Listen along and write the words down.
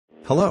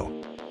Hello.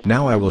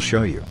 Now I will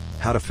show you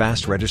how to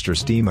fast register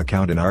Steam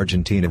account in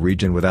Argentina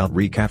region without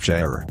Recaptcha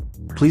error.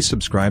 Please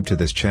subscribe to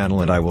this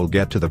channel and I will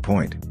get to the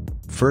point.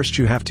 First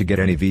you have to get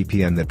any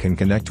VPN that can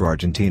connect to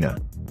Argentina.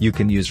 You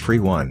can use free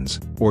ones,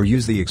 or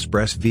use the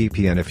Express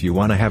VPN if you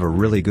want to have a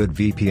really good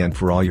VPN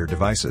for all your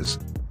devices.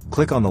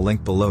 Click on the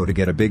link below to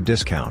get a big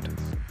discount.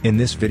 In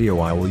this video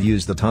I will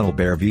use the Tunnel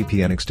Bear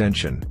VPN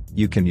extension,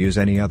 you can use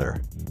any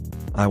other.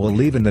 I will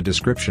leave in the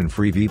description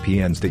free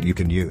VPNs that you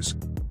can use.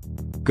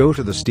 Go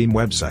to the Steam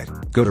website,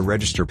 go to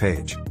register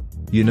page.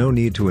 You no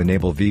need to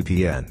enable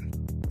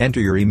VPN. Enter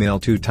your email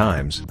 2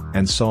 times,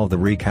 and solve the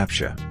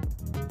Recaptcha.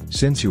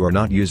 Since you are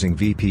not using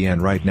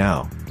VPN right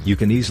now, you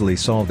can easily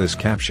solve this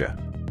CAPTCHA.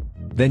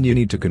 Then you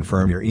need to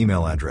confirm your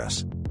email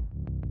address.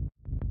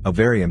 A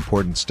very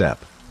important step.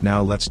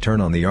 Now let's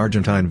turn on the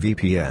Argentine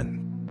VPN.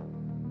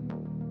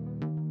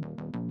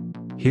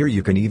 Here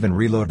you can even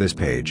reload this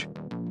page.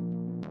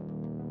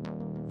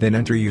 Then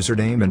enter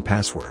username and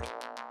password.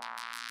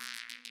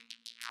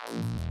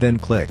 Then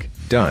click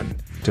Done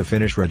to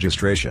finish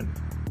registration.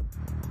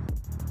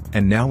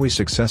 And now we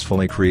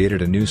successfully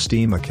created a new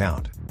Steam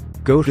account.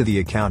 Go to the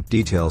account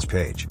details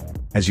page.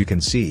 As you can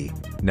see,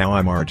 now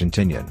I'm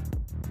Argentinian.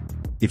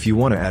 If you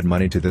want to add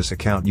money to this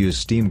account, use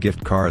Steam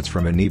gift cards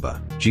from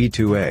Aniba,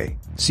 G2A,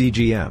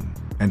 CGM,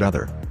 and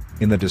other.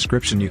 In the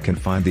description you can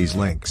find these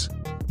links.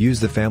 Use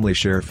the family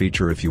share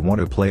feature if you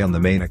want to play on the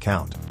main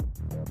account.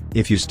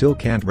 If you still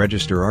can't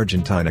register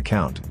Argentine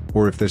account,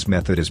 or if this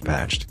method is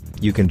patched,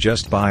 you can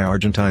just buy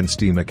Argentine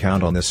Steam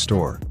account on this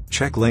store.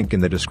 Check link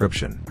in the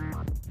description.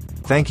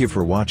 Thank you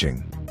for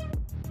watching.